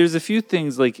 There's a few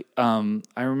things like I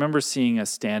remember seeing a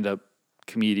stand-up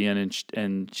comedian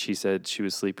and she said she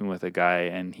was sleeping with a guy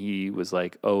and he was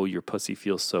like, oh, your pussy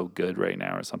feels so good right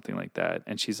now or something like that.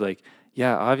 And she's like,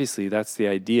 yeah, obviously that's the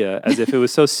idea, as if it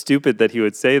was so stupid that he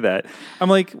would say that. I'm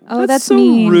like, oh, that's so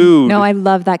mean. rude. No, I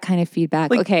love that kind of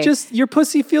feedback. Like, okay. Just your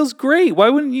pussy feels great. Why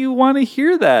wouldn't you want to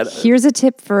hear that? Here's a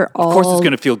tip for all. Of course it's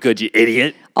going to feel good, you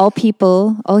idiot. All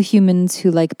people, all humans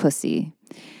who like pussy.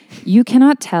 You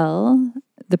cannot tell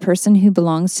the person who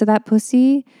belongs to that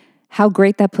pussy how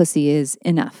great that pussy is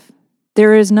enough.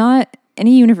 There is not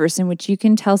any universe in which you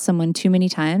can tell someone too many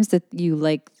times that you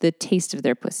like the taste of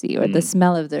their pussy or the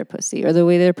smell of their pussy or the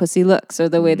way their pussy looks or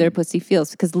the way their pussy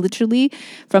feels. Because literally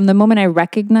from the moment I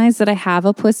recognize that I have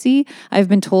a pussy, I've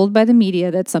been told by the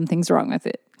media that something's wrong with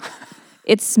it.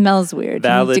 It smells weird.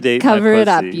 Validate you need to cover it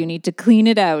up. pussy. You need to clean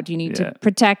it out. You need to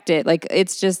protect it. Like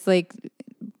it's just like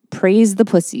praise the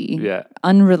pussy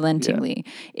unrelentingly.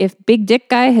 Yeah. If Big Dick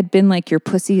Guy had been like, your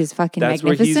pussy is fucking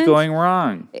magnificent. That's where he's going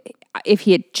wrong. If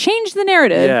he had changed the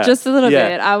narrative just a little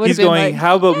bit, I would have been going,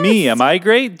 how about me? Am I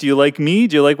great? Do you like me?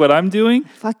 Do you like what I'm doing?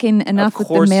 Fucking enough with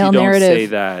the male narrative. Of course you don't say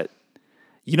that.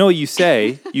 You know what you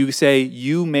say? You say,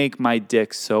 you make my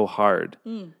dick so hard.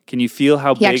 Can you feel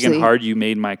how big and hard you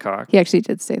made my cock? He actually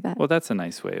did say that. Well, that's a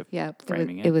nice way of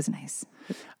framing it. It was nice.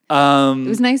 It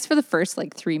was nice for the first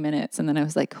like 3 minutes, and then I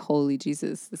was like, "Holy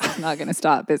Jesus, this is not going to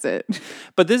stop, is it?"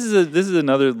 But this is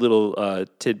another little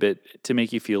tidbit to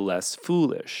make you feel less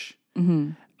foolish.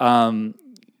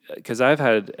 Because I've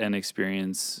had an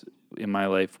experience in my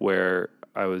life where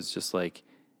I was just like,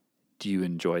 "Do you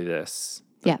enjoy this?"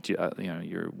 Yeah.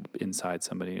 You're inside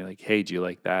somebody. You're like, "Hey, do you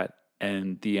like that?"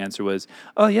 And the answer was,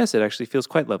 "Oh, yes, it actually feels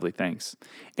quite lovely, thanks."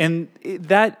 And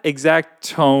that exact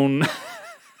tone.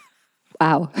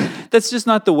 Wow. That's just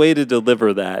not the way to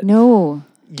deliver that. No.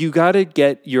 You got to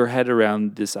get your head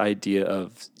around this idea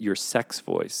of your sex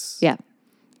voice. Yeah.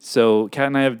 So Kat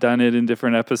and I have done it in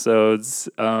different episodes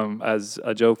as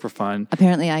a joke for fun.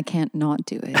 Apparently I can't not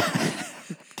do it.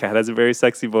 Kat has a very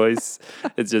sexy voice.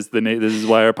 It's just this is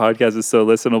why our podcast is so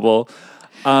listenable.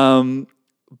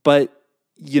 But,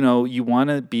 you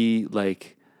want to be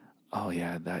like, oh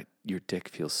yeah, that your dick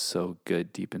feels so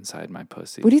good deep inside my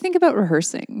pussy. What do you think about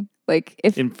rehearsing? Like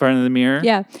if in front of the mirror?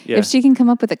 Yeah. If she can come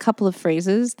up with a couple of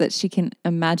phrases that she can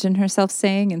imagine herself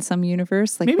saying in some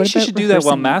universe, like maybe she should do that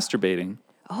while masturbating.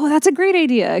 Oh, that's a great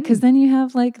idea, because then you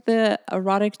have like the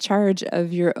erotic charge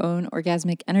of your own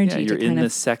orgasmic energy. Yeah, you're to in kind the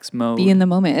of sex mode. Be in the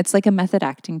moment. It's like a method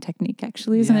acting technique,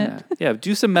 actually, isn't it? Yeah,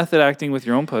 do some method acting with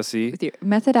your own pussy.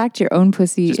 Method act your own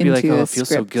pussy Just into be like, oh, a it feels script.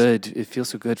 so good. It feels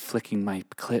so good flicking my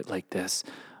clit like this.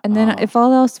 And then if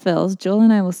all else fails, Joel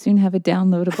and I will soon have a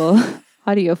downloadable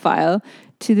audio file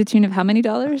to the tune of how many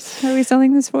dollars are we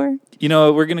selling this for?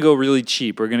 We're going to go really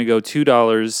cheap. We're going to go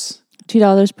 $2.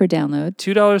 $2 per download.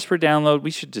 $2 per download.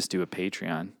 We should just do a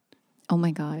Patreon. Oh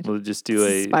my God. We'll just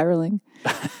do spiraling.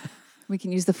 We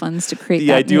can use the funds to create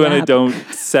the I that do and app. I don't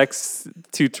sex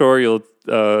tutorial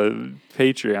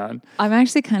Patreon. I'm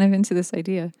actually kind of into this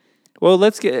idea. Well,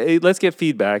 let's get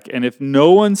feedback, and if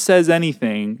no one says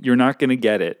anything, you're not going to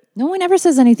get it. No one ever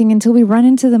says anything until we run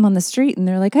into them on the street, and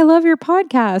they're like, "I love your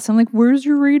podcast." I'm like, "Where's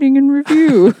your rating and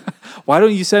review?" Why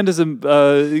don't you send us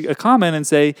a comment and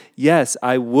say, "Yes,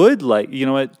 I would like." You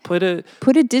know what? Put a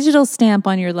digital stamp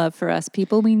on your love for us,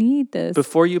 people. We need this.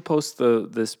 Before you post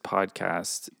this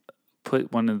podcast,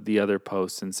 put one of the other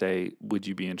posts and say, "Would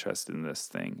you be interested in this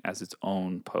thing?" as its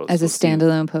own post, as a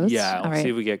standalone post. Yeah, we'll see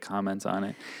if we get comments on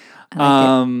it. I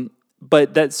like it.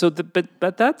 But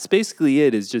that's basically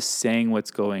it. Is just saying what's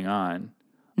going on.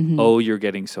 Mm-hmm. Oh, you're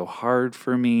getting so hard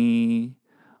for me.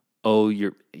 Oh,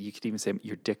 you could even say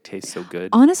your dick tastes so good.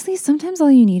 Honestly, sometimes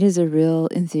all you need is a real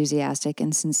enthusiastic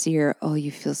and sincere, "Oh, you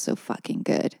feel so fucking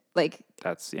good." Like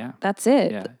that's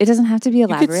it. Yeah. It doesn't have to be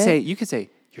elaborate. You could say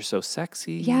you're so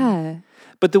sexy. Yeah.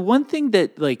 But the one thing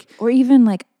that or even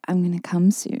 "I'm gonna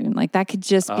come soon," that could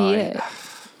just be it.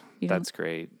 That's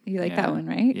great. You like that one,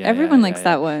 right? Yeah, everyone likes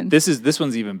that one. This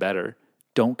one's even better.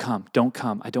 Don't come.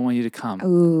 I don't want you to come.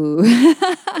 Ooh.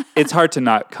 It's hard to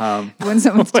not come when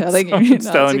someone's telling you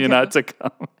not to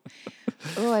come.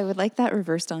 Oh, I would like that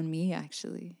reversed on me,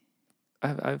 actually.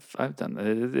 I've done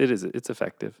that. It's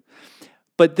effective.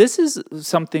 But this is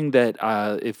something that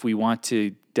if we want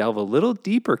to delve a little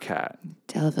deeper, Kat.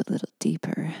 Delve a little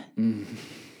deeper.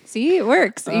 See, it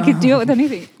works. You could do it with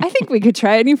anything. I think we could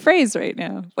try a new phrase right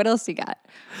now. What else you got?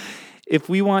 If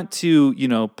we want to,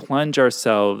 plunge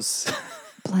ourselves.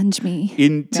 Plunge me.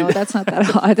 Into no, that's not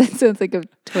that odd. That sounds like a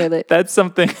toilet. That's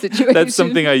something. Situation. That's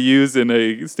something I use in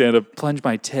a stand-up. Plunge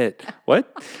my tit. What?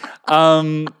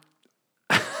 It's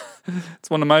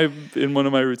one of my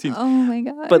routines. Oh my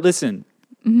god! But listen.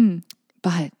 Mm-hmm.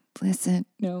 But listen.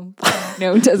 No,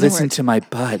 it doesn't. Listen to my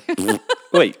butt.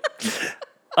 Wait.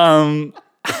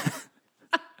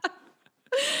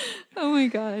 Oh my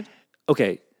god.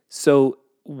 Okay, so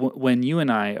when you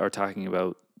and I are talking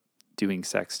about doing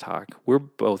sex talk, we're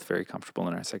both very comfortable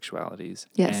in our sexualities.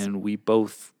 Yes. And we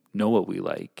both know what we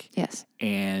like. Yes.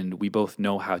 And we both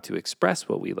know how to express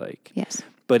what we like. Yes.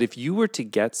 But if you were to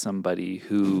get somebody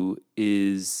who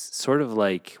is sort of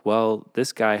like, well,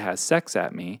 this guy has sex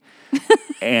at me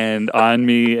and on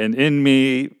me and in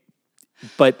me,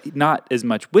 but not as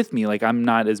much with me, like I'm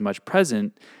not as much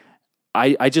present,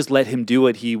 I just let him do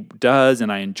what he does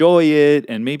and I enjoy it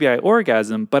and maybe I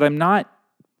orgasm, but I'm not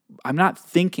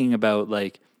thinking about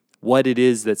what it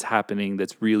is that's happening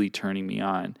that's really turning me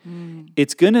on.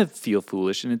 It's going to feel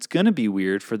foolish and it's going to be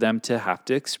weird for them to have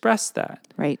to express that.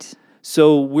 Right.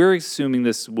 So we're assuming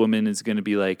this woman is going to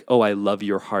be like, "Oh, I love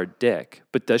your hard dick."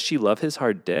 But does she love his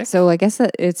hard dick? So I guess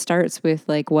that it starts with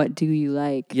what do you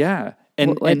like? Yeah.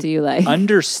 And what do you like?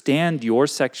 Understand your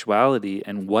sexuality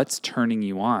and what's turning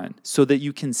you on so that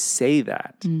you can say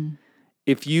that.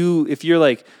 If you're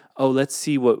like, "Oh, let's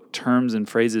see what terms and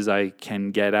phrases I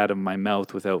can get out of my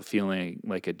mouth without feeling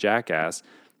like a jackass,"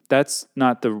 that's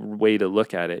not the way to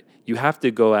look at it. You have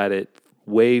to go at it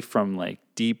way from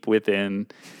deep within.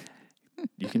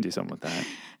 You can do something with that.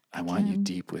 I want you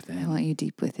deep within. I want you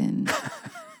deep within.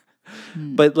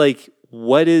 But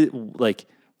what is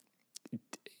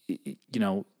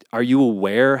are you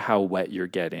aware how wet you're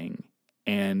getting?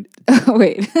 And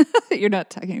wait, you're not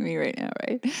talking to me right now,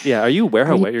 right? Yeah, are you aware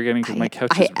how wet you're getting? Because my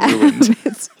couch is ruined.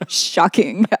 It's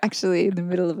shocking, actually, in the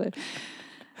middle of it.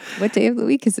 What day of the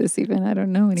week is this even? I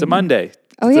don't know anymore. It's a Monday.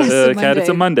 Oh, yes, Kat, it's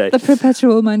a Monday. The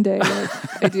perpetual Monday.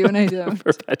 I do and I don't.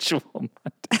 Perpetual Monday.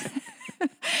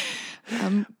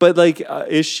 But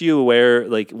is she aware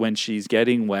when she's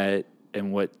getting wet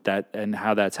and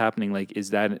how that's happening?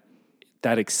 Is that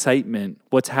excitement?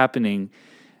 What's happening?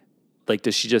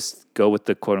 Does she just go with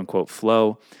the quote unquote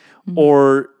flow,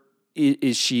 or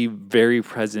is she very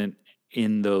present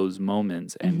in those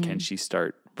moments and can she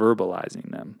start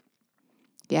verbalizing them?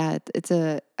 Yeah,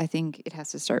 I think it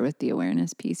has to start with the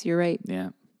awareness piece. You're right.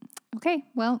 Yeah. Okay,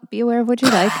 well, be aware of what you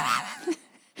like.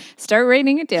 Start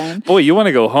writing it down. Boy, you want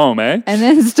to go home, eh? And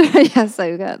then yes,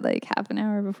 I've got half an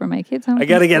hour before my kids home. I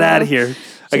got to get out of here.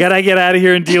 I got to get out of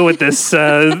here and deal with this.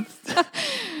 Do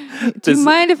you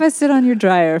mind if I sit on your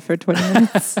dryer for 20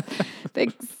 minutes?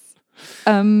 Thanks.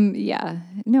 Yeah.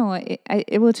 No,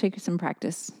 it will take some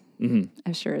practice.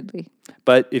 Assuredly.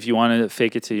 But if you want to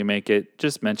fake it till you make it,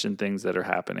 just mention things that are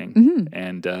happening,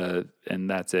 and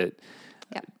that's it.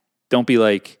 Yeah. Don't be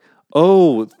like,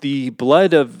 "Oh, the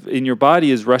blood in your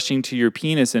body is rushing to your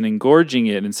penis and engorging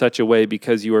it in such a way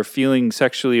because you are feeling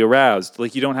sexually aroused."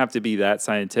 You don't have to be that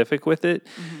scientific with it.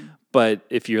 But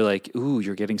if you're like, "Ooh,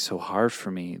 you're getting so hard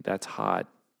for me," that's hot.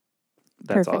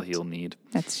 That's all he'll need.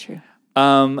 That's true.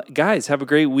 Guys, have a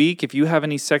great week. If you have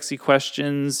any sexy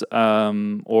questions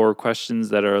or questions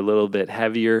that are a little bit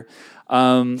heavier,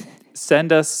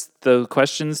 Send us the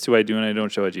questions to I do and I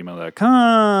don't show at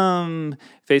gmail.com,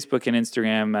 Facebook and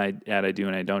Instagram at I do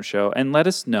and I don't show. And let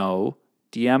us know,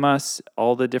 DM us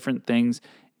all the different things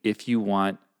if you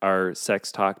want our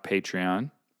Sex Talk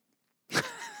Patreon.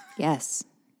 Yes.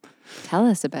 Tell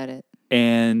us about it.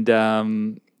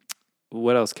 And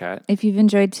what else, Kat? If you've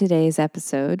enjoyed today's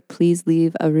episode, please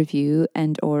leave a review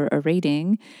and or a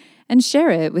rating and share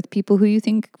it with people who you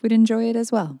think would enjoy it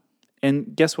as well.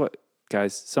 And guess what,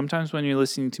 guys? Sometimes when you're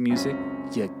listening to music,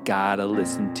 you gotta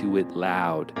listen to it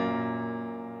loud.